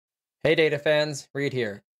Hey data fans, Reed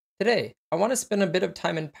here. Today, I want to spend a bit of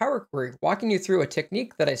time in Power Query walking you through a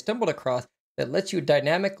technique that I stumbled across that lets you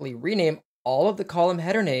dynamically rename all of the column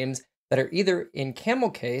header names that are either in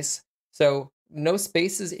CamelCase, so no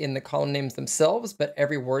spaces in the column names themselves, but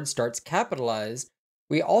every word starts capitalized.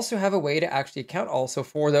 We also have a way to actually account also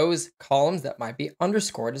for those columns that might be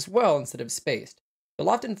underscored as well instead of spaced. You'll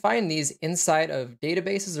often find these inside of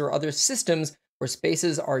databases or other systems where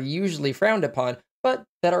spaces are usually frowned upon, but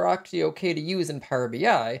that are actually okay to use in Power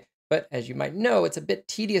BI. But as you might know, it's a bit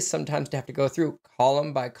tedious sometimes to have to go through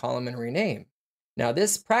column by column and rename. Now,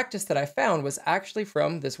 this practice that I found was actually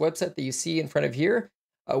from this website that you see in front of here,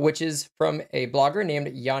 which is from a blogger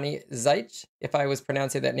named Yanni Zeich, if I was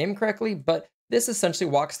pronouncing that name correctly. But this essentially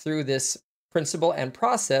walks through this principle and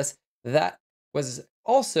process that was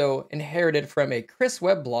also inherited from a Chris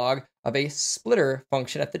Webb blog of a splitter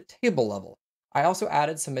function at the table level. I also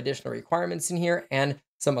added some additional requirements in here and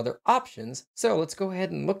some other options. So let's go ahead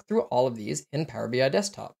and look through all of these in Power BI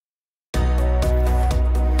Desktop.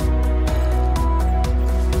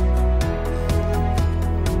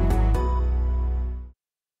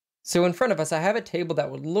 So in front of us, I have a table that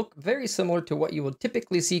would look very similar to what you will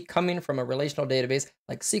typically see coming from a relational database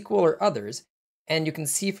like SQL or others. And you can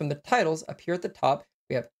see from the titles up here at the top,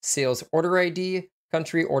 we have sales order ID,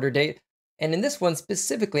 country, order date. And in this one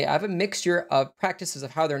specifically, I have a mixture of practices of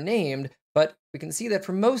how they're named, but we can see that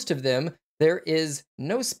for most of them, there is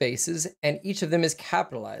no spaces and each of them is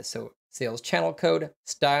capitalized. So sales channel code,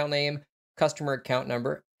 style name, customer account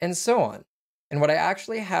number, and so on. And what I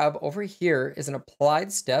actually have over here is an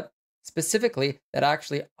applied step specifically that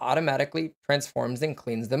actually automatically transforms and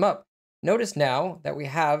cleans them up. Notice now that we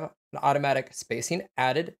have an automatic spacing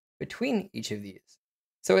added between each of these.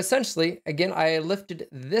 So essentially, again, I lifted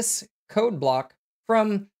this code block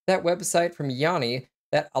from that website from Yanni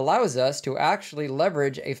that allows us to actually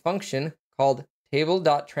leverage a function called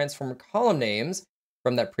table.transform column names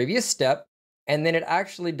from that previous step. And then it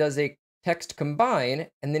actually does a text combine.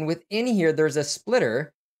 And then within here, there's a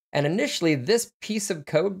splitter. And initially, this piece of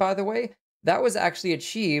code, by the way, that was actually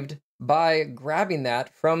achieved by grabbing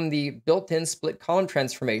that from the built-in split column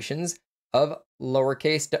transformations of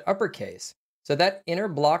lowercase to uppercase. So that inner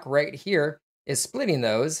block right here is splitting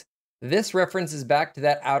those. This references back to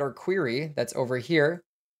that outer query that's over here.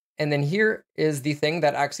 And then here is the thing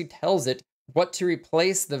that actually tells it what to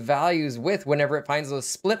replace the values with whenever it finds those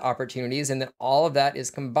split opportunities. And then all of that is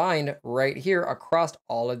combined right here across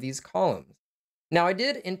all of these columns. Now, I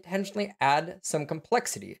did intentionally add some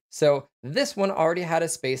complexity. So this one already had a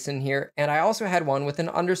space in here, and I also had one with an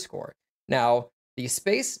underscore. Now, the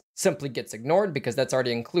space simply gets ignored because that's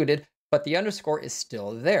already included, but the underscore is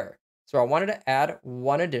still there. So I wanted to add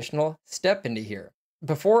one additional step into here.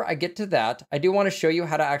 Before I get to that, I do want to show you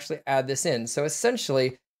how to actually add this in. So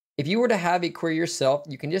essentially, if you were to have a query yourself,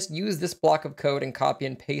 you can just use this block of code and copy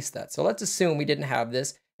and paste that. So let's assume we didn't have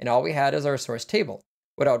this, and all we had is our source table.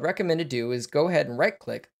 What I would recommend to do is go ahead and right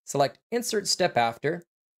click, select insert step after,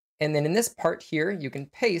 and then in this part here, you can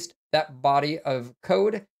paste that body of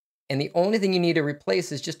code. And the only thing you need to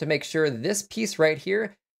replace is just to make sure this piece right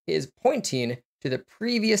here is pointing to the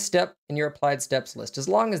previous step in your applied steps list. As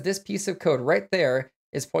long as this piece of code right there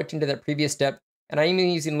is pointing to that previous step, and I'm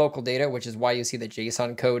using local data, which is why you see the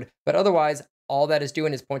JSON code, but otherwise, all that is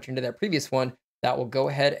doing is pointing to that previous one, that will go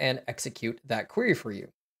ahead and execute that query for you.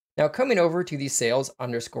 Now, coming over to the sales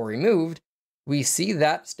underscore removed, we see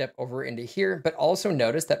that step over into here, but also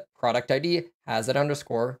notice that product ID has that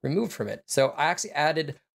underscore removed from it. So I actually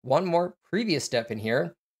added one more previous step in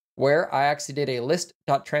here where I actually did a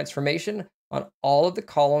list.transformation on all of the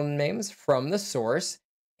column names from the source.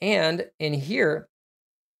 And in here,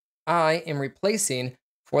 I am replacing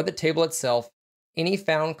for the table itself any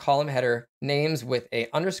found column header names with a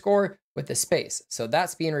underscore with a space. So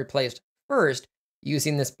that's being replaced first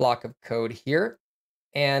using this block of code here.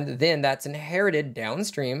 And then that's inherited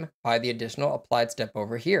downstream by the additional applied step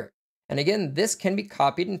over here. And again, this can be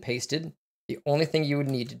copied and pasted. The only thing you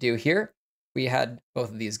would need to do here, we had both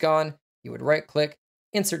of these gone, you would right click,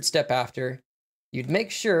 insert step after. You'd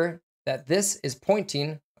make sure that this is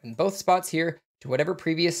pointing in both spots here to whatever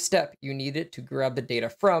previous step you needed to grab the data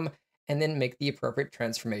from, and then make the appropriate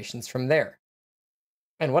transformations from there.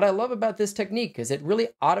 And what I love about this technique is it really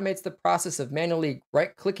automates the process of manually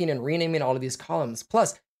right-clicking and renaming all of these columns.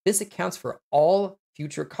 Plus, this accounts for all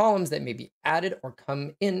future columns that may be added or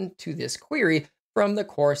come into this query from the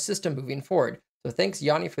core system moving forward. So thanks,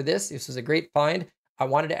 Yanni, for this. This was a great find. I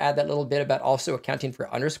wanted to add that little bit about also accounting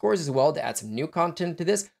for underscores as well to add some new content to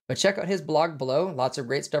this, but check out his blog below. Lots of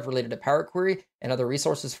great stuff related to Power Query and other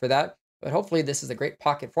resources for that. But hopefully this is a great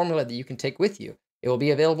pocket formula that you can take with you. It will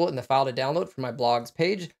be available in the file to download from my blog's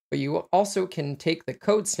page, but you also can take the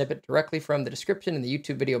code snippet directly from the description in the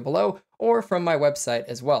YouTube video below or from my website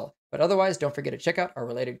as well. But otherwise, don't forget to check out our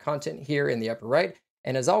related content here in the upper right.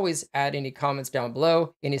 And as always, add any comments down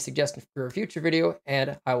below, any suggestions for a future video,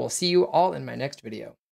 and I will see you all in my next video.